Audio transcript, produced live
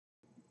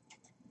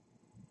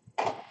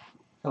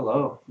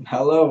Hello.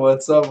 Hello,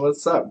 what's up?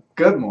 What's up?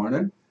 Good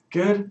morning.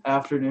 Good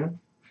afternoon.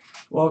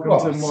 Welcome Well,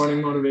 to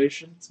Morning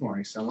Motivation. it's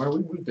morning somewhere.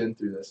 We've been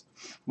through this.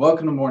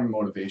 Welcome to Morning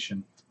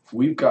Motivation.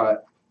 We've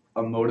got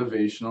a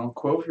motivational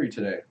quote for you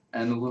today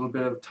and a little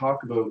bit of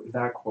talk about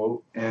that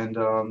quote and,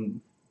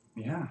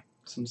 yeah,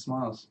 some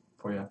smiles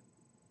for you.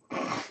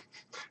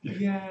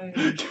 Yay.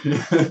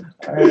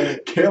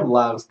 Alright. Caleb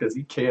laughs because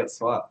he can't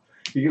smile.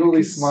 You can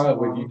only can smile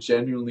when smile. you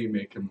genuinely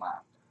make him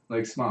laugh.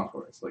 Like, smile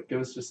for us. Like,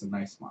 give us just a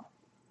nice smile.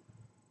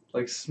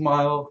 Like,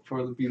 smile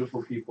for the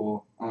beautiful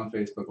people on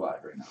Facebook Live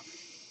right now.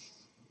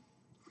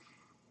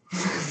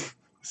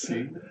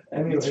 See?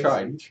 Anyways. He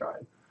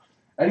tried.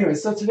 Anyway,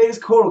 so today's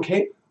quote,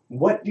 okay?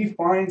 What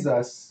defines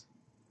us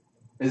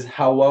is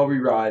how well we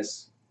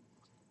rise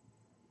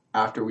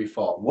after we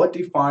fall. What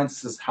defines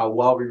us is how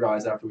well we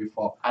rise after we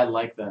fall. I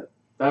like that.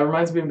 That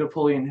reminds me of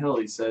Napoleon Hill.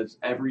 He says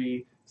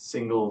every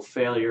single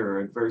failure or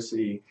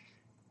adversity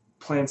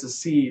plants a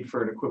seed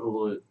for an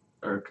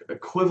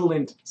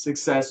equivalent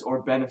success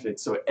or benefit.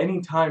 So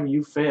anytime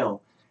you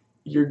fail,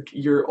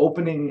 you're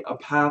opening a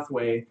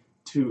pathway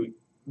to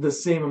the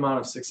same amount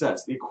of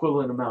success, the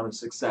equivalent amount of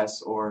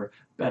success or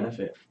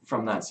benefit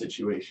from that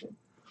situation.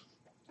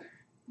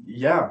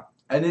 Yeah,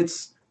 and it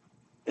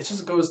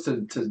just goes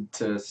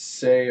to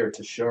say or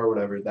to show or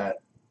whatever that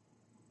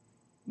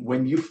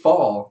when you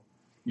fall,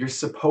 you're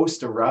supposed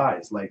to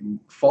rise. Like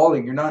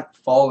falling, you're not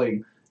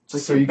falling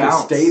Like so you you can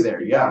bounce. stay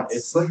there. You Yeah, bounce.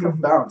 it's like a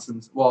bounce,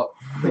 and well,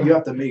 but you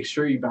have to make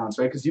sure you bounce,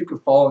 right? Because you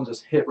could fall and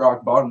just hit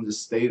rock bottom, and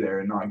just stay there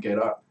and not get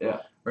up. Yeah.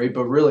 Right.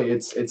 But really,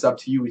 it's up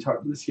to you. We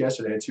talked about this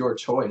yesterday. It's your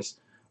choice,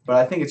 but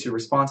I think it's your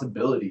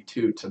responsibility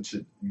too.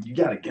 To you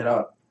got to get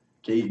up.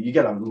 Okay, you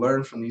got to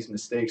learn from these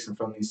mistakes and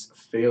from these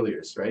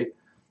failures, right?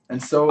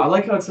 And so I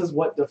like how it says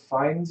what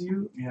defines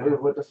you Yeah. or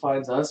what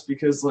defines us,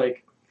 because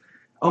like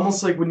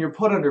almost like when you're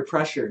put under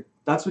pressure,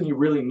 that's when you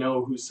really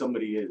know who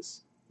somebody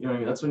is. You know what I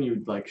mean? That's when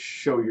you like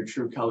show your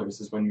true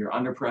colors, is when you're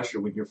under pressure,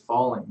 when you're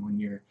falling, when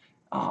you're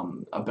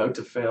about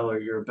to fail, or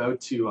you're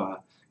about to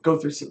go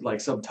through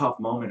some tough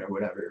moment or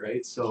whatever,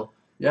 right? So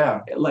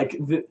yeah, like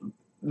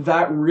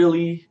that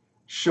really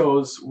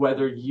shows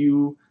whether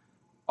you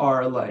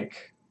are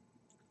like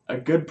a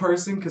good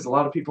person, because a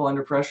lot of people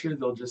under pressure,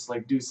 they'll just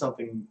like do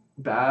something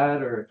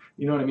bad, or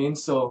you know what I mean?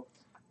 So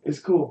it's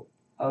cool.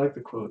 I like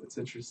the quote. It's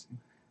interesting.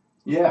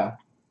 yeah.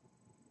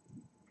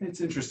 It's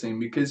interesting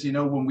because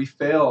when we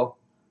fail,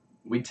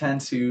 we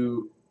tend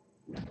to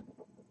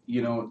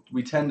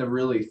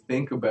really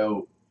think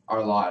about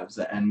our lives,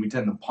 and we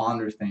tend to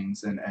ponder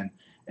things and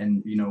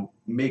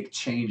make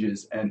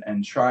changes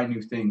and try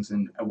new things,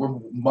 and we're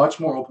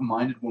much more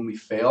open-minded when we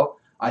fail,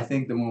 I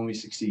think, than when we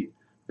succeed.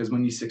 Because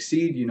when you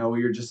succeed,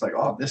 you're just like,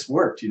 oh, this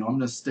worked, I'm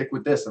gonna stick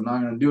with this, I'm not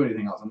gonna do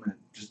anything else, I'm gonna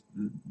just,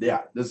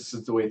 yeah, this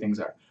is the way things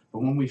are. But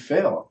when we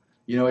fail,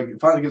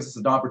 it finally gives us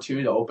an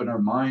opportunity to open our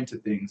mind to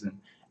things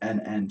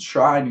and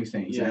try new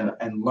things, Yeah.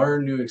 and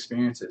learn new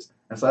experiences.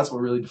 And so that's what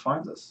really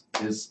defines us,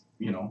 is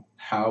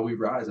how we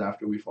rise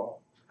after we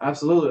fall.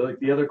 Absolutely. Like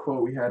the other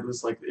quote we had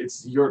was like,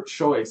 it's your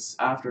choice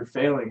after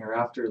failing, or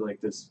after like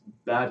this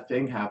bad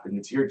thing happened.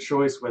 It's your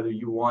choice whether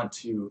you want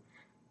to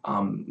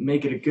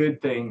make it a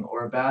good thing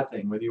or a bad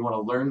thing, whether you want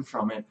to learn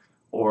from it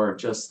or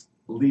just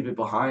leave it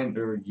behind,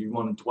 or you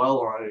want to dwell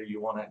on it, or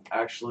you want to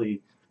actually,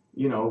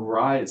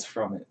 rise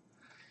from it.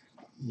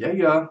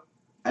 Yeah.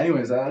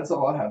 Anyways, that's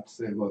all I have to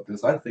say about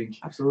this. I think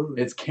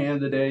Absolutely. it's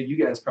Canada Day. You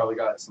guys probably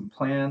got some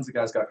plans. You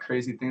guys got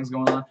crazy things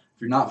going on.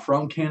 If you're not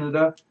from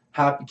Canada,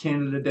 happy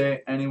Canada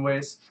Day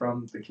anyways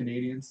from the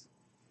Canadians.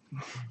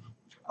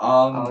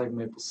 I like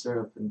maple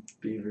syrup and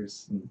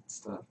beavers and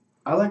stuff.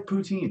 I like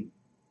poutine.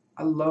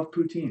 I love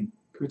poutine.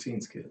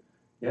 Poutine's good.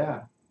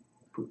 Yeah.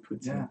 Poutine.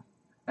 Yeah.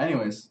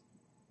 Anyways,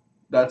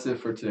 that's it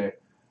for today.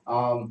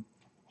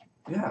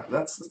 Yeah,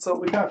 that's all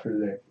we got for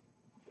today.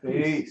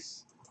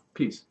 Peace.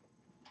 Peace.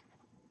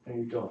 There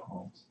you go,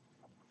 Holmes.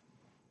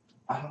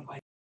 I don't like